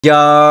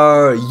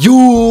Yo,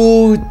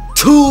 YouTube,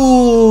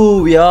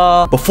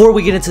 y'all. Before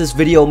we get into this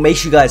video, make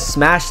sure you guys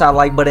smash that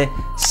like button,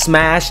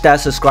 smash that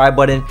subscribe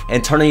button,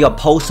 and turn on your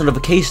post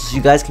notifications so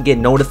you guys can get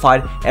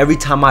notified every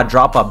time I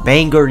drop a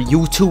banger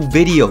YouTube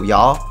video,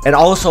 y'all. And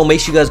also make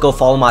sure you guys go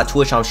follow my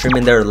Twitch. I'm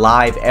streaming there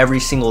live every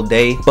single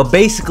day. But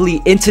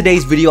basically, in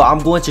today's video, I'm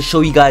going to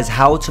show you guys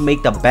how to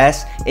make the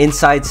best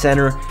inside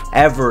center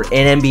ever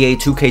in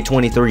NBA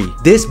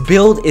 2K23. This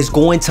build is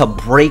going to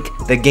break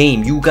the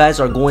game. You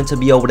guys are going to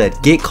be able to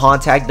get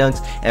contact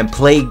dunks and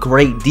play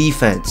great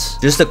defense.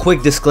 Just a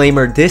quick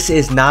disclaimer, this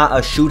is not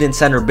a shooting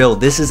center build.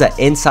 This is an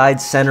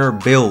inside center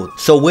build.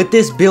 So with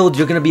this build,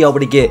 you're going to be able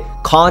to get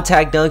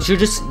contact dunks. You're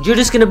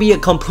just going to be a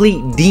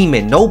complete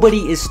demon.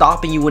 Nobody is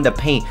stopping you in the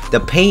paint.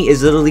 The paint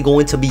is literally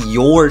going to be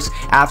yours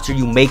after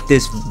you make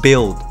this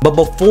build. But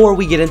before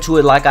we get into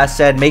it, like I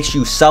said, make sure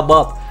you sub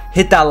up,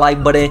 hit that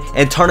like button,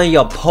 and turn on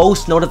your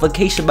post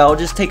notification bell.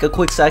 Just take a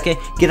quick second,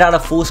 get out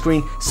of full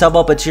screen, sub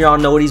up and turn on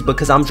noties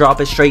because I'm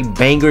dropping straight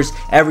bangers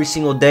every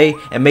single day.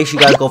 And make sure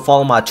you guys go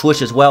follow my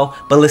Twitch as well.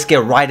 But let's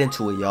get right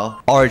into it,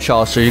 y'all. Alright,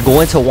 y'all, so you're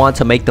going to want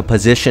to make the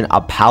position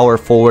a power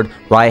forward.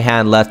 Right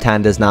hand, left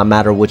hand, does not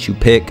matter what you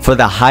pick. For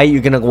the height,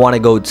 you're going to want to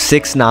go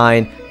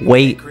 6'9",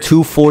 weight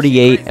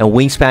 248, and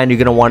wingspan you're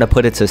going to want to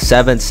put it to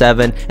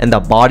 7'7", and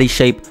the body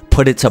shape,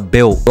 put it to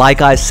build.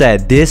 Like I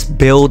said, this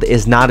build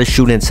is not a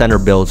shooting center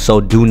build, so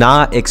do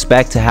not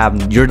expect to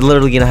have, you're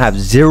literally gonna have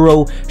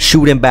 0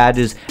 shooting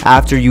badges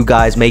after you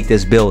guys make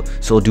this build.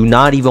 So do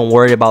not even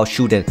worry about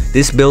shooting.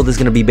 This build is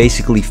gonna be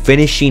basically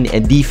finishing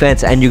and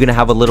defense, and you're gonna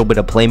have a little bit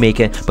of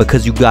playmaking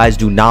because you guys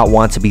do not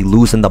want to be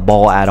losing the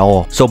ball at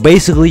all. So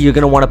basically, you're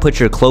gonna want to put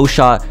your close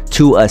shot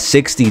to a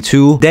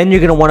 62, then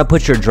you're gonna want to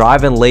put your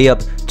drive and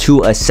layup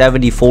to a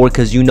 74,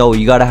 because you know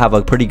you got to have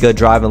a pretty good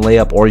drive and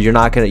layup, or you're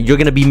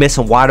gonna be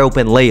missing wide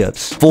open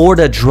layups. For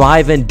the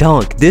drive and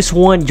dunk, this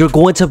one you're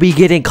going to be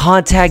getting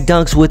contact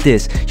dunks with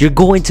this. You're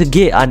going to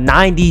get a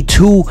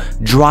 92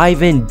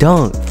 drive and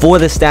dunk. For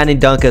the standing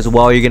dunk as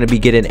well, you're going to be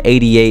getting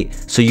 88,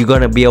 so you're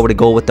going to be able to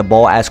go with the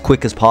ball as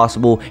quick as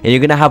possible, and you're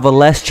going to have a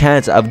less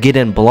chance of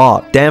getting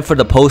blocked. Then for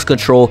the post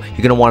control, you're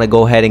going to want to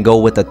go ahead and go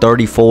with the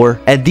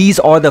 34, and these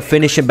are the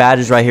finishing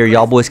badges right here.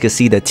 Y'all boys can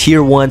see the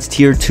tier 1s,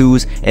 tier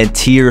 2s, and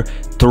tier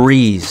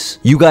 3s.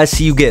 You guys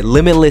see you get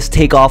limitless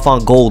takeoff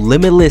on gold.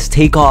 Limitless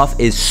takeoff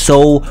is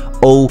so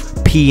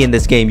OP in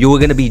this game. You are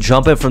going to be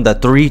jumping from the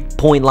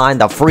 3-point line,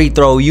 the free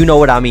throw, you know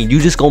what I mean.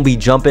 You just going to be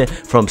jumping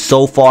from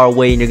so far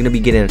away, and you're going to be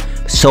getting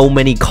so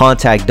many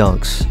contact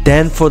dunks.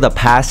 Then for the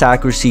pass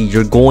accuracy,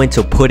 you're going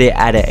to put it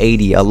at an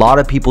 80. A lot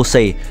of people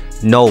say,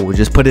 no,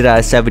 just put it at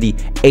a 70,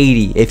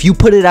 80. If you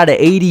put it at an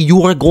 80,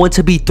 you are going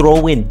to be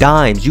throwing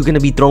dimes. You're going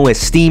to be throwing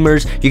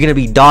steamers. You're going to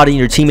be dotting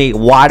your teammate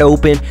wide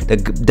open. The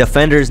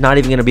defender is not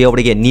even going to be able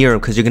to get near him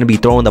because you're going to be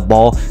throwing the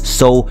ball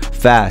so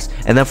fast.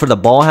 And then for the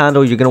ball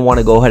handle, you're going to want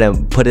to go ahead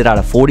and put it at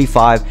a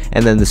 45.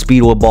 And then the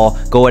speed with ball,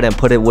 go ahead and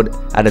put it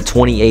at a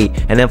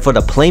 28. And then for the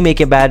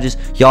playmaking badges,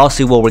 y'all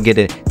see what we're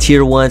getting.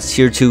 Tier 1s,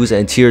 tier 2s,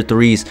 and tier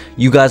 3s.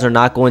 You guys are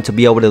not going to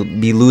be able to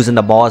be losing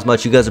the ball as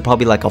much. You guys are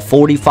probably like a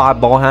 45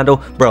 ball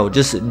handle. Bro,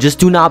 just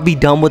do not be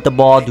dumb with the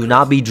ball. Do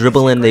not be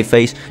dribbling in their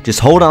face. Just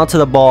hold on to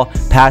the ball,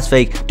 pass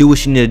fake, do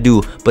what you need to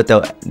do. But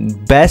the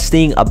best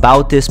thing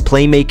about this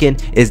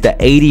playmaking is the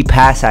 80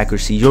 pass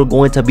accuracy. You're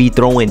going to be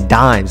throwing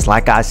dimes,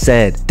 like I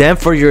said. Then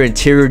for your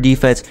interior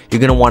defense,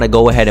 you're going to want to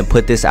go ahead and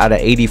put this at an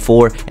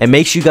 84. And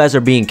make sure you guys are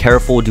being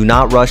careful. Do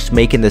not rush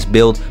making this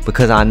build,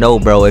 because I know,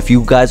 bro, if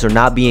you guys are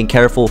not being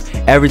careful,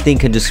 everything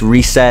can just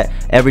reset.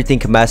 Everything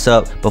can mess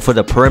up. But for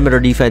the perimeter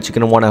defense, you're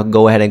going to want to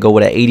go ahead and go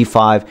with an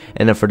 85.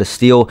 And then for the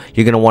steal,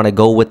 you're going to want to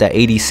go with the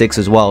 86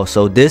 as well.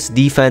 So this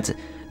defense,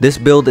 this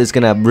build is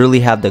going to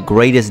really have the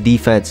greatest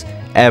defense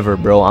ever,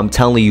 bro. I'm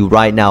telling you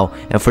right now.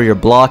 And for your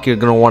block, you're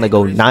going to want to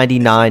go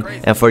 99.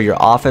 And for your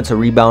offensive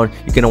rebound,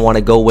 you're going to want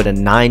to go with a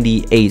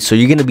 98. So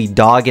you're going to be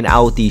dogging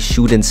out these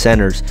shooting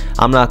centers.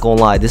 I'm not going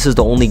to lie. This is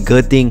the only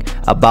good thing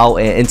about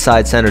an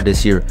inside center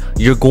this year.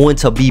 You're going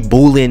to be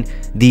bullying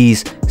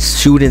these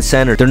shooting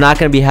centers. They're not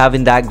going to be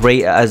having that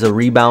great as a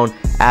rebound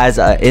as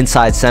an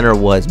inside center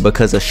was,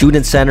 because a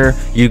shooting center,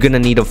 you're going to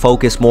need to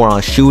focus more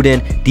on shooting,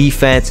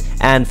 defense,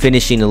 and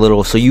finishing a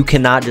little. So you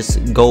cannot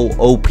just go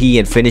OP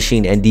and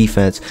finishing and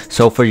defense.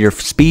 So for your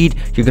speed,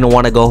 you're going to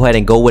want to go ahead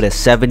and go with a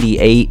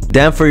 78.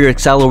 Then for your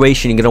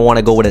acceleration, you're going to want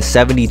to go with a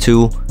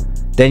 72.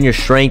 Then your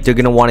strength, you're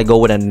going to want to go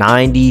with a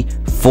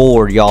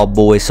 94, y'all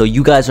boys. So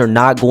you guys are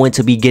not going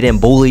to be getting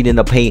bullied in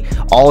the paint.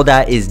 All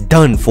that is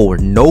done for.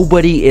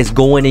 Nobody is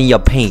going in your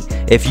paint.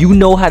 If you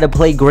know how to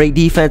play great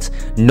defense,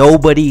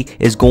 nobody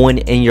is going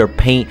in your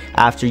paint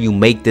after you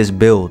make this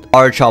build.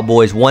 All right, y'all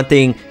boys, one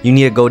thing you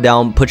need to go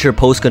down, put your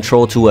post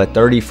control to a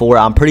 34.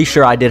 I'm pretty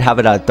sure I did have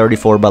it at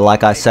 34, but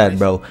like I said,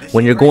 bro,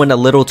 when you're going a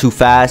little too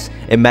fast,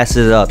 it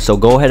messes it up. So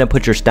go ahead and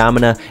put your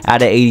stamina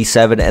at an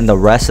 87, and the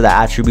rest of the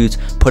attributes,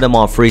 put them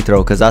on free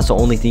throw, because that's the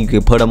only thing you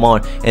can put them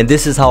on. And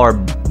this is how our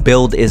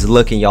build is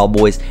looking, y'all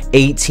boys.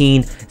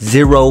 18,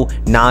 0,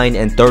 9,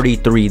 and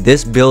 33.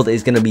 This build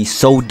is gonna be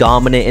so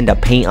dominant in the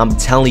paint. I'm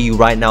telling you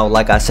right now,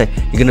 like I said,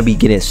 you're gonna be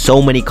getting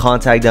so many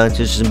contact dunks.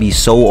 It's gonna be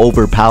so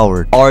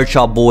overpowered. Alright,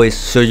 y'all boys,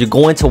 so you're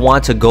going to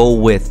want to go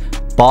with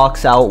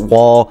box out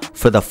wall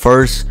for the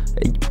first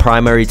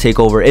primary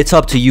takeover. It's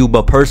up to you,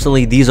 but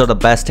personally these are the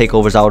best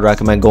takeovers I would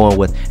recommend going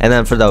with. And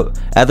then for the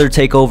other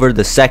takeover,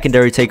 the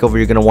secondary takeover,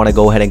 you're gonna want to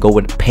go ahead and go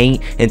with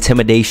paint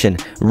intimidation.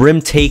 Rim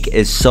take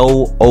is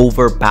so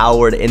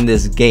overpowered in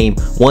this game.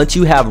 Once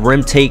you have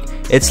rim take,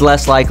 it's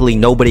less likely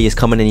nobody is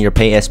coming in your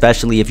paint,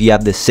 especially if you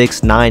have the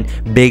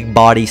 6'9" big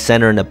body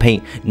center in the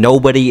paint.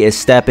 Nobody is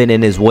stepping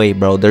in his way,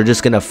 bro. They're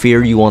just gonna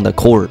fear you on the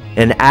court.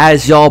 And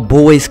as y'all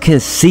boys can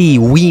see,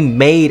 we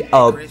made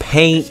a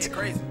paint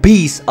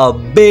beast, a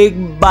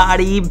big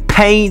body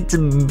paint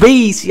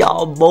beast,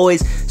 y'all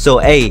boys. So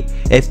hey,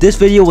 if this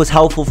video was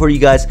helpful for you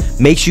guys,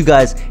 make sure you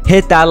guys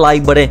hit that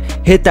like button,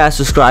 hit that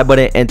subscribe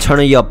button, and turn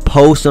on your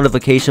post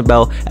notification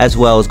bell, as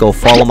well as go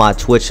follow my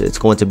Twitch. It's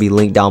going to be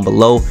linked down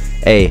below.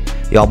 Hey,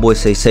 y'all boys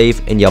stay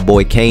safe, and your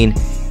boy Kane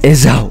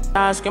is out.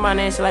 I scream my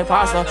name, shit like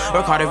pasta.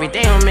 Work hard every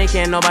day on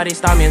making nobody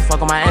stop me and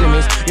fuck on my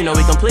enemies. You know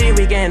we complete,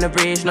 we get in the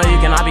breach. No, you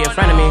cannot be a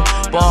friend of me.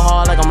 Ball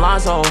hard like I'm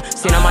Lonzo.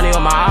 Seen that money with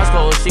my eyes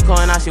closed. She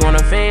calling out, she wanna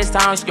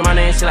FaceTime. Scream my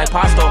name, shit like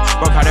pasta.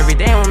 Work hard every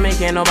day on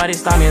making nobody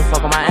stop me and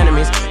fuck on my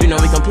enemies. You know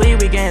we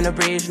complete, we get in the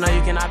breach. No,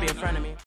 you cannot be a friend of me.